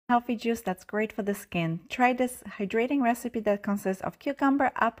Healthy juice that's great for the skin. Try this hydrating recipe that consists of cucumber,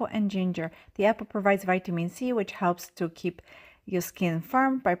 apple, and ginger. The apple provides vitamin C, which helps to keep your skin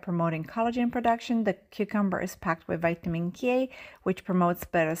firm by promoting collagen production. The cucumber is packed with vitamin K, which promotes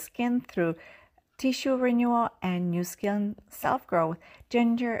better skin through tissue renewal and new skin self-growth.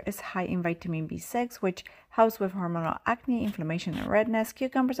 Ginger is high in vitamin B6, which helps with hormonal acne, inflammation, and redness.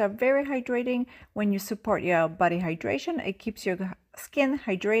 Cucumbers are very hydrating. When you support your body hydration, it keeps your skin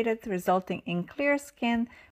hydrated, resulting in clear skin,